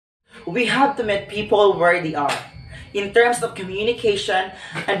We have to meet people where they are in terms of communication,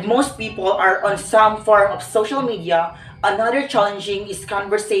 and most people are on some form of social media. Another challenging is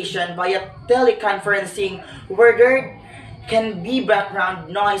conversation via teleconferencing, where there can be background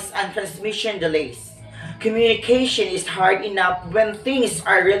noise and transmission delays. Communication is hard enough when things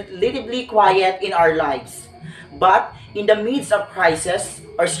are relatively quiet in our lives. But in the midst of crisis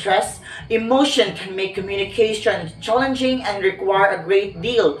or stress, emotion can make communication challenging and require a great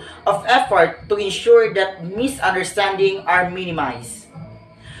deal of effort to ensure that misunderstandings are minimized.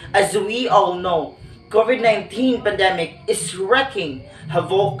 As we all know, COVID-19 pandemic is wreaking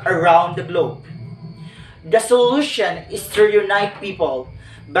havoc around the globe. The solution is to unite people,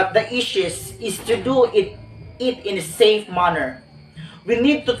 but the issue is to do it in a safe manner. We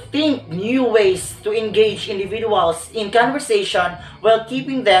need to think new ways to engage individuals in conversation while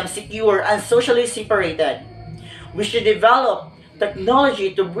keeping them secure and socially separated. We should develop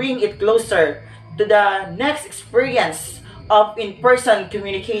technology to bring it closer to the next experience of in-person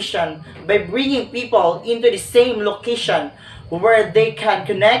communication by bringing people into the same location where they can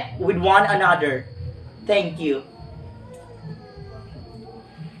connect with one another. Thank you.